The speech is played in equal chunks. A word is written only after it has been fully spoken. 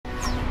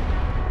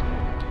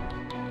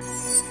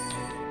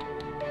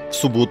В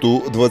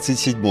субботу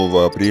 27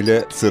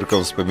 апреля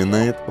церковь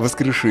вспоминает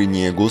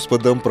воскрешение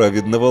Господом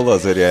праведного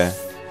Лазаря.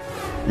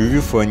 В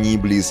Вифании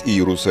близ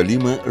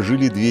Иерусалима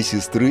жили две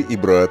сестры и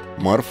брат –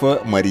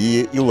 Марфа,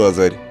 Мария и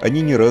Лазарь.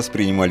 Они не раз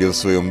принимали в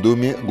своем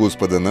доме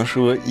Господа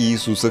нашего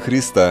Иисуса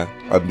Христа.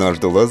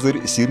 Однажды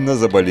Лазарь сильно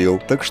заболел,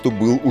 так что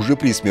был уже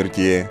при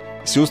смерти.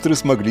 Сестры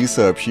смогли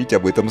сообщить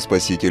об этом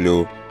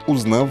Спасителю.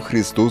 Узнав,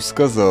 Христос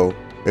сказал: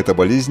 «Эта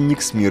болезнь не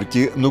к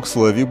смерти, но к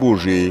славе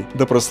Божией,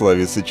 да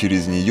прославится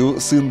через нее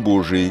Сын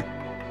Божий».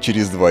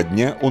 Через 2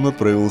 дня он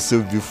отправился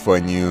в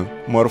Вифанию.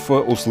 Марфа,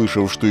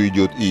 услышав, что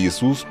идет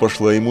Иисус,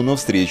 пошла ему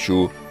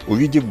навстречу.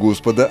 Увидев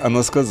Господа,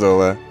 она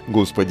сказала: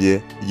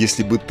 «Господи,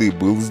 если бы ты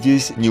был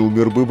здесь, не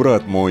умер бы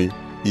брат мой».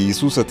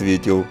 Иисус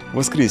ответил: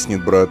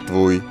 «Воскреснет брат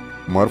твой».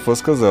 Марфа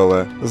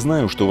сказала: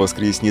 «Знаю, что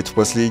воскреснет в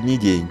последний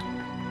день.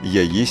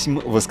 Я есть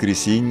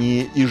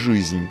воскресение и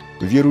жизнь.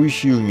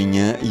 Верующий в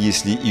Меня,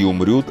 если и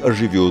умрет,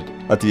 оживет»,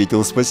 —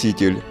 ответил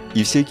Спаситель.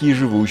 «И всякий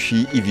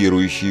живущий и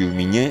верующий в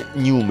Меня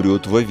не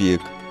умрет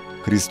вовек».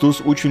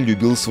 Христос очень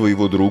любил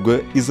своего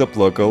друга и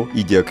заплакал,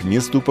 идя к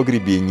месту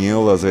погребения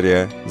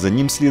Лазаря. За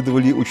ним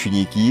следовали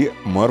ученики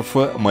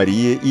Марфа,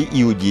 Мария и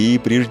иудеи,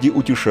 прежде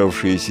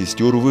утешавшие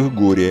сестер в их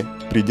горе.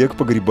 Придя к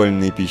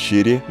погребальной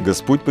пещере,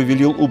 Господь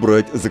повелел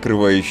убрать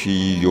закрывающий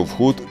ее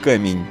вход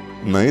камень.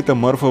 На это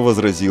Марфа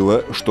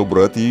возразила, что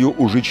брат ее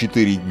уже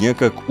 4 дня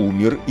как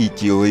умер, и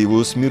тело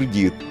его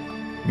смердит.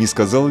 «Не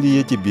сказал ли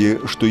я тебе,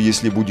 что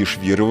если будешь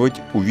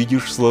веровать,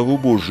 увидишь славу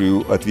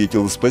Божию?» –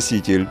 ответил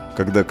Спаситель.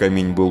 Когда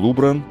камень был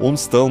убран, он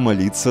стал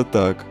молиться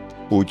так: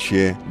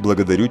 «Отче,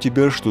 благодарю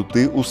Тебя, что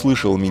Ты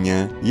услышал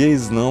меня. Я и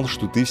знал,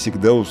 что Ты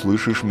всегда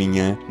услышишь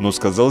меня, но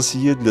сказал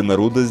сие для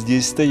народа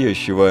здесь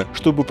стоящего,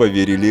 чтобы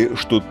поверили,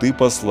 что Ты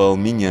послал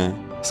меня».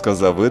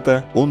 Сказав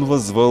это, он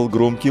воззвал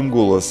громким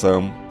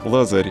голосом: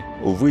 «Лазарь,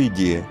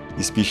 выйди!»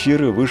 Из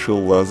пещеры вышел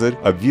Лазарь,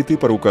 обвитый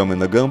по рукам и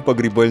ногам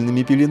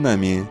погребальными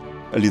пеленами.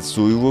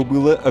 Лицо его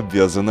было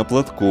обвязано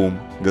платком.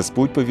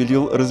 Господь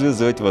повелел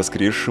развязать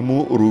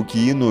воскресшему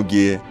руки и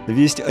ноги.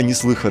 Весть о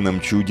неслыханном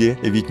чуде,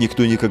 ведь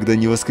никто никогда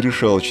не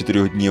воскрешал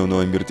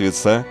 4-дневного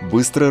мертвеца,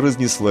 быстро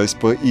разнеслась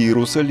по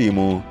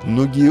Иерусалиму.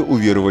 Многие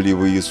уверовали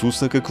в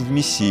Иисуса как в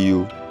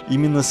Мессию.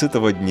 Именно с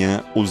этого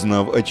дня,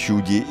 узнав о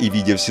чуде и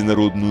видя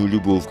всенародную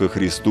любовь ко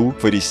Христу,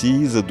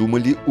 фарисеи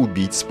задумали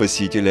убить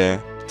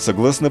Спасителя.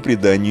 Согласно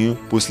преданию,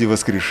 после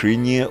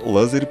воскрешения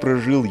Лазарь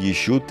прожил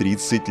еще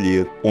 30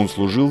 лет. Он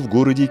служил в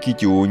городе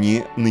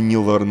Китионе, ныне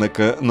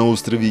Ларнака, на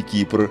острове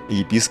Кипр,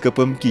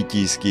 епископом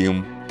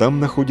китийским. Там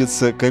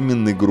находится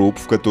каменный гроб,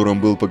 в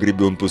котором был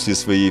погребен после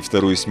своей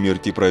второй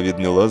смерти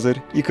праведный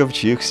Лазарь, и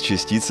ковчег с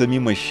частицами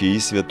мощей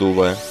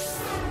святого.